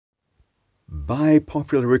by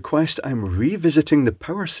popular request, I'm revisiting the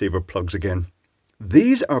power saver plugs again.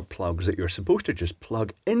 These are plugs that you're supposed to just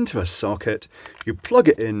plug into a socket. You plug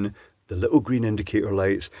it in, the little green indicator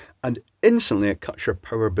lights, and instantly it cuts your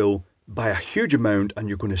power bill by a huge amount, and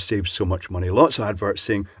you're going to save so much money. Lots of adverts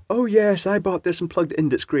saying, oh yes, I bought this and plugged it in,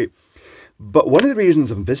 it's great. But one of the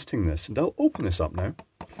reasons I'm visiting this, and I'll open this up now,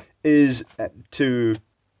 is to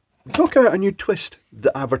talk about a new twist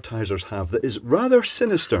that advertisers have that is rather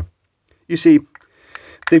sinister. You see,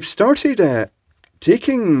 they've started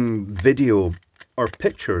taking video or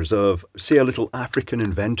pictures of, say, a little African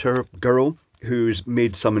inventor girl who's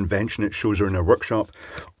made some invention. It shows her in her workshop,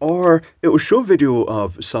 or it will show video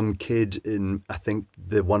of some kid in, I think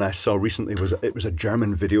the one I saw recently was a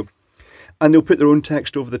German video, and they'll put their own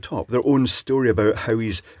text over the top, their own story about how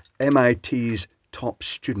he's MIT's top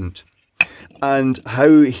student and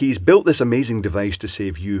how he's built this amazing device to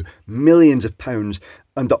save you millions of pounds,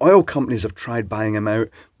 and the oil companies have tried buying him out,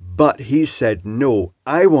 but he said, no,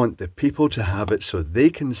 I want the people to have it so they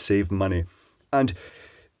can save money. And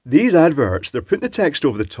these adverts, they're putting the text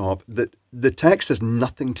over the top, that the text has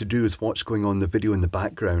nothing to do with what's going on in the video in the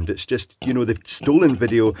background. It's just, you know, they've stolen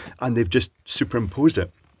video and they've just superimposed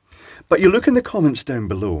it. But you look in the comments down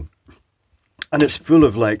below, and it's full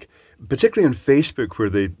of, like, particularly on Facebook where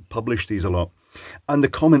they publish these a lot, and the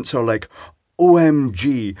comments are like,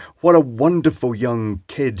 OMG, what a wonderful young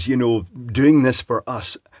kid, you know, doing this for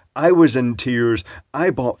us. I was in tears.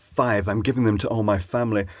 I bought 5. I'm giving them to all my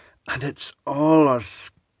family. And it's all a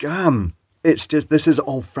scam. It's just, this is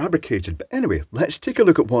all fabricated. But anyway, let's take a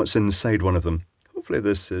look at what's inside one of them. Hopefully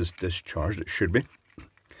this is discharged. It should be.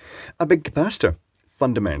 A big capacitor.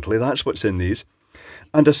 Fundamentally, that's what's in these.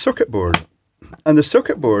 And a circuit board. And the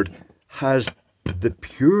circuit board has the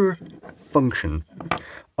pure function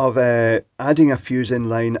of adding a fuse in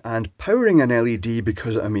line and powering an LED,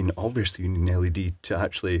 because, I mean, obviously you need an LED to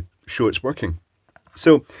actually show it's working.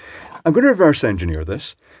 So I'm going to reverse engineer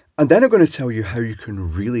this, and then I'm going to tell you how you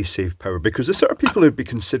can really save power, because the sort of people who'd be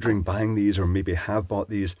considering buying these, or maybe have bought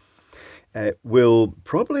these, will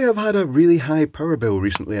probably have had a really high power bill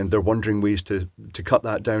recently, and they're wondering ways to cut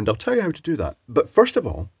that down. I'll tell you how to do that. But first of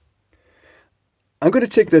all, I'm going to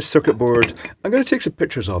take this circuit board, I'm going to take some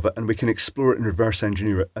pictures of it, and we can explore it and reverse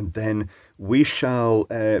engineer it, and then we shall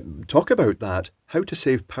talk about that, how to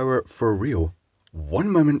save power for real.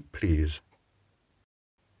 One moment, please.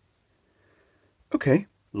 Okay,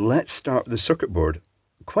 let's start with the circuit board.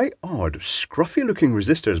 Quite odd, scruffy looking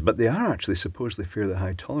resistors, but they are actually supposedly fairly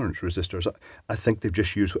high tolerance resistors. I think they've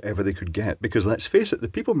just used whatever they could get, because let's face it, the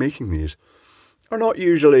people making these are not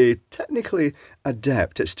usually technically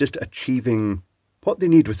adept. It's just achieving what they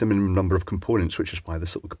need with the minimum number of components, which is why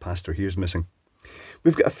this little capacitor here is missing.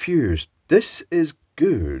 We've got a fuse. This is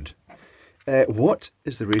good. What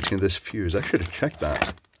is the rating of this fuse? I should have checked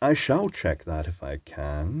that. I shall check that if I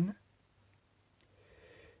can.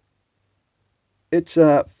 It's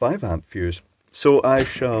a 5 amp fuse, so I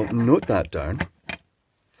shall note that down.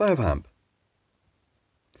 5 amp.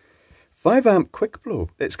 5 amp quick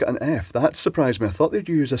blow. It's got an F. That surprised me. I thought they'd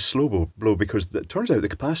use a slow blow, because it turns out the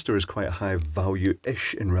capacitor is quite a high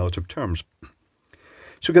value-ish in relative terms.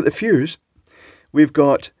 So we've got the fuse. We've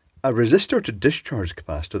got a resistor to discharge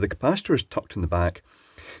capacitor. The capacitor is tucked in the back.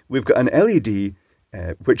 We've got an LED,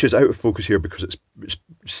 which is out of focus here because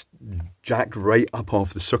it's jacked right up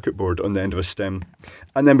off the circuit board on the end of a stem.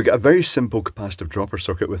 And then we've got a very simple capacitive dropper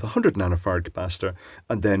circuit with a 100 nanofarad capacitor,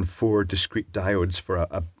 and then 4 discrete diodes for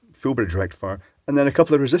a full bridge rectifier, and then a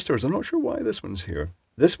couple of resistors. I'm not sure why this one's here.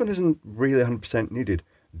 This one isn't really 100% needed.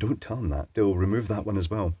 Don't tell them that. They'll remove that one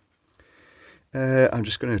as well. I'm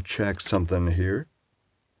just going to check something here.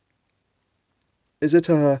 Is it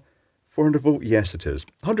a 400 volt? Yes, it is.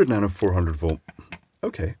 100 nano 400 volt.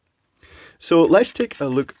 Okay. So let's take a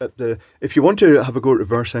look at the, if you want to have a go at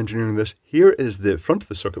reverse engineering this, here is the front of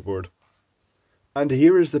the circuit board. And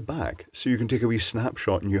here is the back, so you can take a wee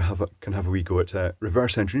snapshot and you can have a wee go at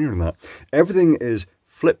reverse engineering that. Everything is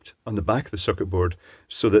flipped on the back of the circuit board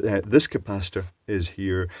so that this capacitor is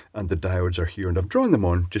here and the diodes are here, and I've drawn them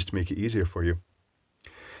on just to make it easier for you.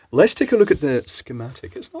 Let's take a look at the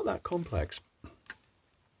schematic. It's not that complex.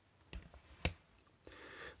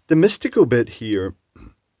 The mystical bit here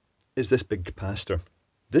is this big capacitor.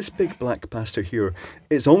 This big black capacitor here,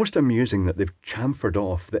 it's almost amusing that they've chamfered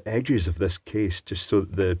off the edges of this case just so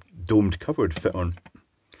that the domed cover would fit on.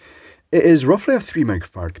 It is roughly a 3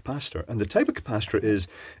 megafarad capacitor, and the type of capacitor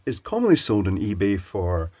is commonly sold on eBay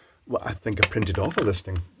for, well, I think I printed off a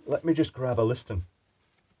listing. Let me just grab a listing.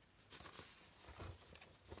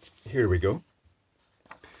 Here we go.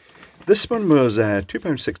 This one was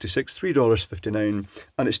 £2.66, $3.59,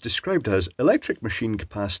 and it's described as electric machine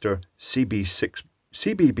capacitor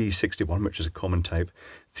CBB61, which is a common type,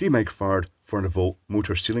 3 microfarad, 400 volt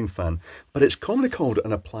motor ceiling fan, but it's commonly called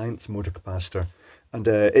an appliance motor capacitor, and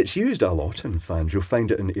it's used a lot in fans. You'll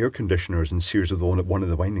find it in air conditioners and series of one of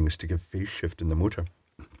the windings to give phase shift in the motor.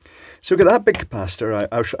 So we've got that big capacitor.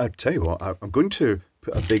 I'll tell you what, I'm going to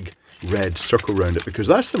put a big red circle around it because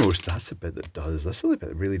that's the bit that does. That's the only bit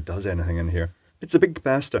that really does anything in here. It's a big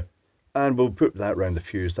capacitor. And we'll put that around the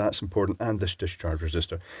fuse. That's important. And this discharge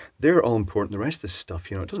resistor. They're all important. The rest of this stuff,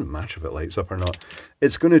 you know, it doesn't matter if it lights up or not.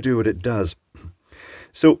 It's going to do what it does.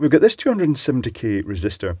 So we've got this 270k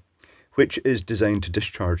resistor, which is designed to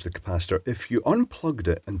discharge the capacitor. If you unplugged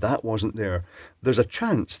it and that wasn't there, there's a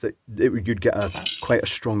chance that you'd get quite a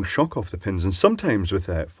strong shock off the pins. And sometimes with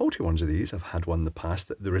faulty ones of these, I've had one in the past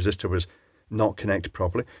that the resistor was not connected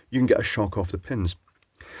properly, you can get a shock off the pins.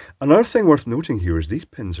 Another thing worth noting here is these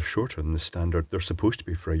pins are shorter than the standard. They're supposed to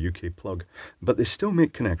be for a UK plug, but they still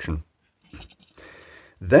make connection.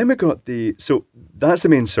 Then we got so that's the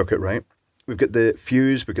main circuit, right? We've got the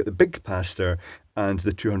fuse, we've got the big capacitor, and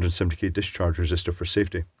the 270k discharge resistor for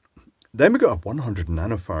safety. Then we've got a 100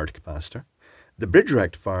 nanofarad capacitor, the bridge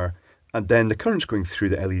rectifier, and then the current's going through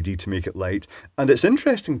the LED to make it light. And it's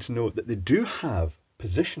interesting to note that they do have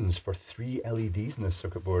positions for 3 LEDs in this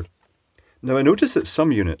circuit board. Now I notice that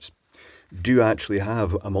some units do actually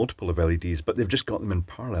have a multiple of LEDs, but they've just got them in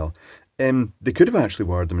parallel. They could have actually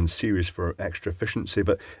wired them in series for extra efficiency,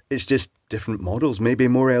 but it's just different models. Maybe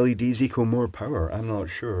more LEDs equal more power. I'm not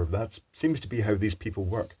sure. That seems to be how these people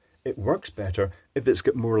work. It works better if it's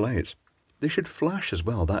got more lights. They should flash as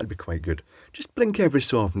well. That'd be quite good. Just blink every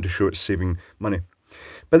so often to show it's saving money.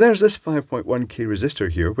 But there's this 5.1k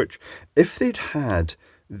resistor here, which if they'd had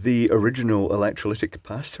the original electrolytic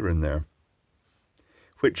capacitor in there,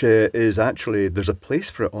 which is actually, there's a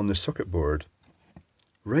place for it on the circuit board,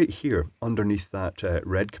 right here, underneath that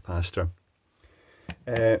red capacitor.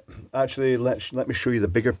 Actually, let me show you the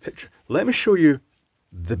bigger picture. Let me show you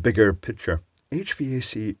the bigger picture.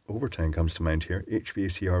 HVAC overtime comes to mind here,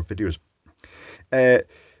 HVACR videos.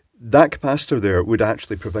 That capacitor there would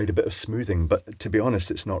actually provide a bit of smoothing, but to be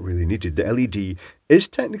honest, it's not really needed. The LED is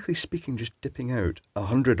technically speaking just dipping out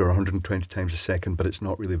 100 or 120 times a second, but it's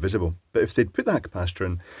not really visible. But if they'd put that capacitor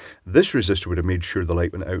in, this resistor would have made sure the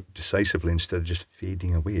light went out decisively instead of just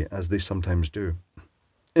fading away, as they sometimes do.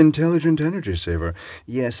 Intelligent energy saver.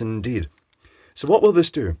 Yes, indeed. So what will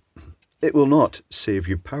this do? It will not save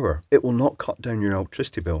you power. It will not cut down your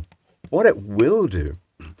electricity bill. What it will do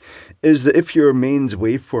is that if your mains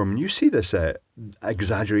waveform, and you see this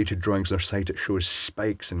exaggerated drawings on their site, it shows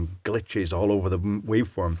spikes and glitches all over the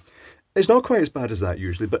waveform. It's not quite as bad as that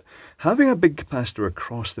usually, but having a big capacitor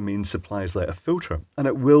across the main supply is like a filter, and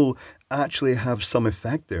it will actually have some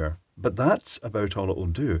effect there, but that's about all it will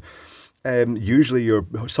do. Usually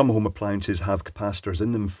some home appliances have capacitors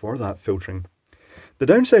in them for that filtering. The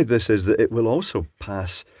downside of this is that it will also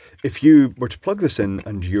pass, if you were to plug this in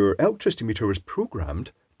and your electricity meter was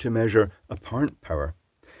programmed to measure apparent power,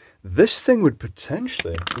 this thing would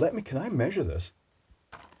potentially, can I measure this?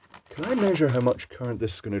 Can I measure how much current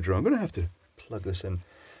this is going to draw? I'm going to have to plug this in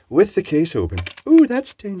with the case open. Ooh,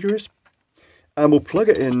 that's dangerous. And we'll plug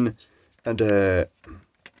it in and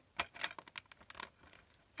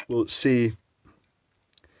we'll see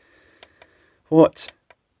what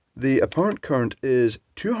the apparent current is.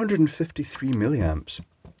 253 milliamps.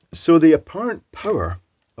 So the apparent power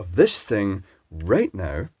of this thing right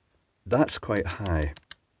now, that's quite high,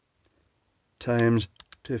 times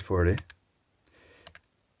 240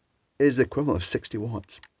 is the equivalent of 60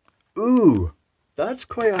 watts. Ooh, that's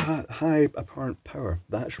quite a high apparent power.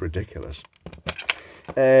 That's ridiculous.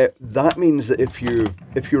 That means that if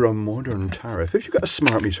you're a modern tariff, if you've got a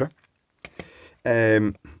smart meter,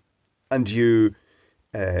 and you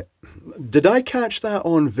did I catch that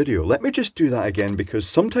on video? Let me just do that again, because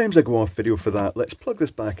sometimes I go off video for that. Let's plug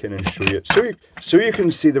this back in and show you, so you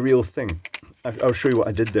can see the real thing. I'll show you what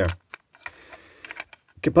I did there.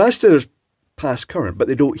 Capacitors pass current, but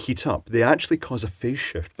they don't heat up. They actually cause a phase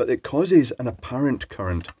shift, but it causes an apparent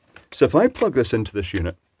current. So if I plug this into this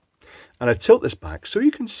unit, and I tilt this back so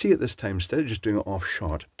you can see it this time instead of just doing it off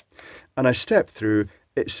shot, and I step through,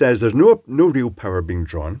 it says there's no real power being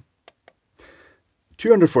drawn.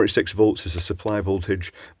 246 volts is the supply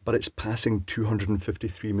voltage, but it's passing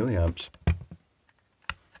 253 milliamps.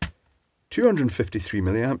 253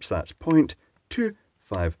 milliamps, that's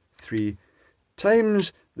 0.253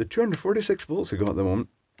 times the 246 volts I got at the moment,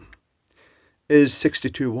 is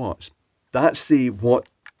 62 watts. That's what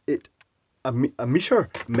it a meter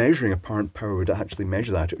measuring apparent power would actually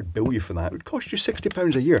measure that. It would bill you for that. It would cost you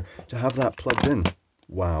 £60 a year to have that plugged in.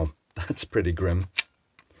 Wow, that's pretty grim.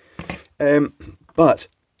 But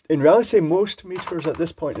in reality, most meters at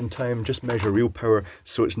this point in time just measure real power,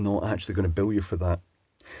 so it's not actually going to bill you for that.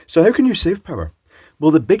 So how can you save power?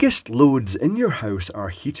 Well, the biggest loads in your house are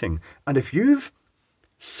heating. And if you've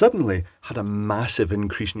suddenly had a massive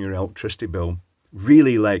increase in your electricity bill,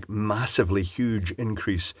 really like massively huge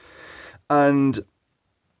increase, and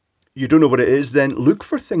you don't know what it is, then look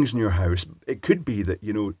for things in your house. It could be that,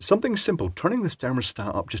 you know, something simple, turning the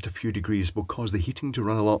thermostat up just a few degrees will cause the heating to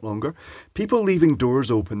run a lot longer. People leaving doors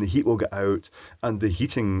open, the heat will get out and the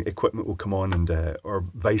heating equipment will come on, and or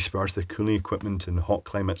vice versa, the cooling equipment in hot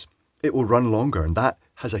climates. It will run longer, and that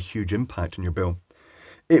has a huge impact on your bill.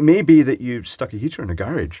 It may be that you stuck a heater in a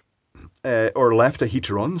garage or left a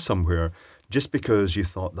heater on somewhere just because you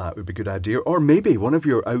thought that would be a good idea. Or maybe one of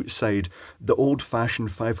your outside, the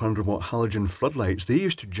old-fashioned 500 watt halogen floodlights, they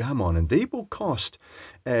used to jam on, and they will cost,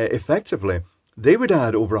 effectively, they would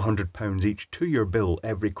add over £100 each to your bill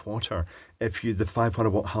every quarter if the 500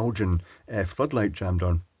 watt halogen floodlight jammed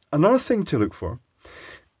on. Another thing to look for,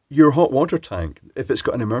 your hot water tank, if it's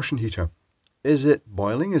got an immersion heater. Is it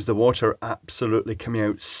boiling? Is the water absolutely coming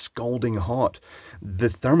out scalding hot? The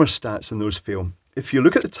thermostats in those fail. If you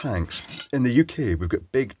look at the tanks, in the UK, we've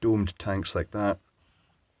got big domed tanks like that.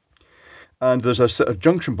 And there's a sort of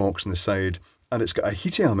junction box on the side, and it's got a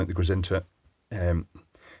heating element that goes into it,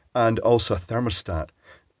 and also a thermostat.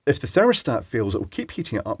 If the thermostat fails, it will keep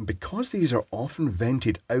heating it up. And because these are often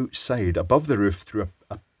vented outside, above the roof, through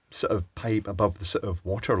a sort of pipe above the sort of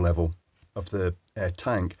water level of the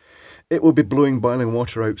tank, it will be blowing boiling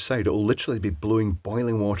water outside. It will literally be blowing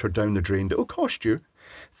boiling water down the drain. It will cost you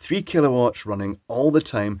 3 kilowatts running all the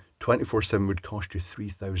time, 24/7 would cost you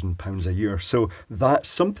 £3,000 a year. So that's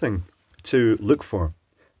something to look for.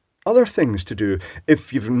 Other things to do,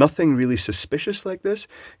 if you've nothing really suspicious like this,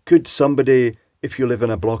 could somebody, if you live in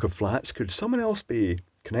a block of flats, could someone else be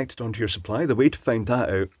connected onto your supply? The way to find that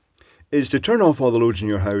out is to turn off all the loads in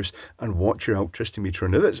your house and watch your electricity meter.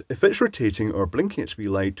 And if it's rotating or blinking its wee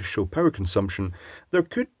light to show power consumption, there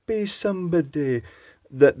could be somebody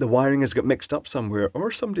that the wiring has got mixed up somewhere,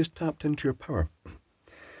 or somebody's tapped into your power.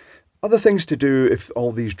 Other things to do if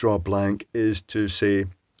all these draw blank is to say,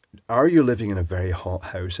 are you living in a very hot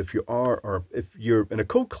house? If you are, or if you're in a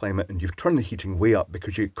cold climate and you've turned the heating way up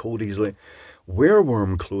because you get cold easily, wear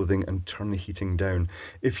warm clothing and turn the heating down.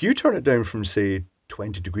 If you turn it down from, say,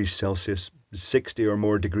 20 degrees Celsius, 60 or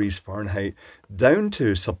more degrees Fahrenheit, down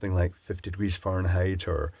to something like 50 degrees Fahrenheit,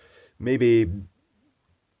 or maybe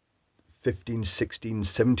 15, 16,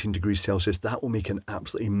 17 degrees Celsius, that will make an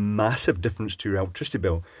absolutely massive difference to your electricity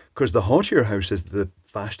bill, because the hotter your house is, the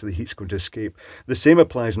faster the heat's going to escape. The same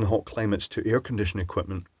applies in hot climates to air conditioning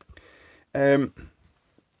equipment. Other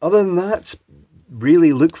than that,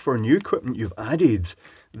 really look for new equipment you've added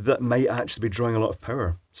that might actually be drawing a lot of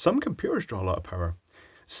power. Some computers draw a lot of power.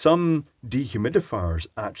 Some dehumidifiers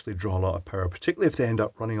actually draw a lot of power, particularly if they end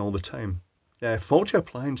up running all the time. Faulty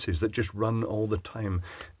appliances that just run all the time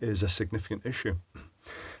is a significant issue.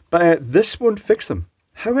 But this won't fix them.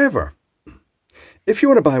 However, if you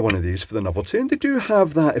want to buy one of these for the novelty, and they do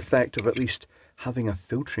have that effect of at least having a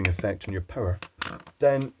filtering effect on your power,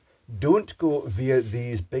 then don't go via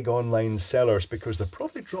these big online sellers, because they're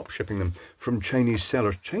probably drop shipping them from Chinese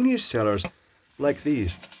sellers. Chinese sellers like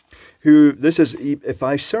these, who, this is, if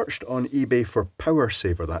I searched on eBay for power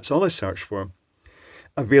saver, that's all I searched for,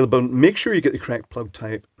 available. Make sure you get the correct plug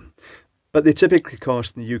type, but they typically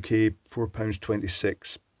cost in the UK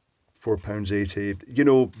 £4.26, £4.80. You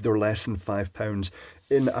know, they're less than £5.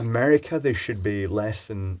 In America, they should be less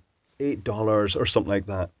than $8 or something like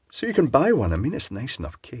that. So you can buy one. I mean, it's a nice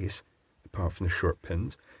enough case, apart from the short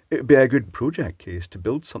pins. It would be a good project case to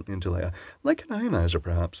build something into, like an ionizer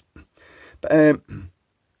perhaps. But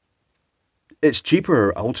it's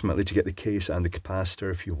cheaper ultimately to get the case and the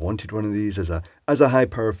capacitor if you wanted one of these as a high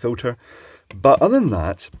power filter. But other than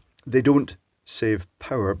that, they don't save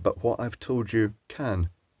power, but what I've told you can.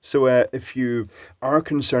 So if you are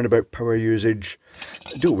concerned about power usage,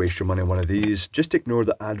 don't waste your money on one of these. Just ignore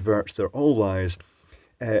the adverts, they're all lies.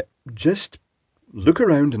 Just look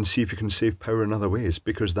around and see if you can save power in other ways,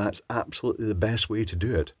 because that's absolutely the best way to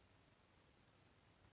do it.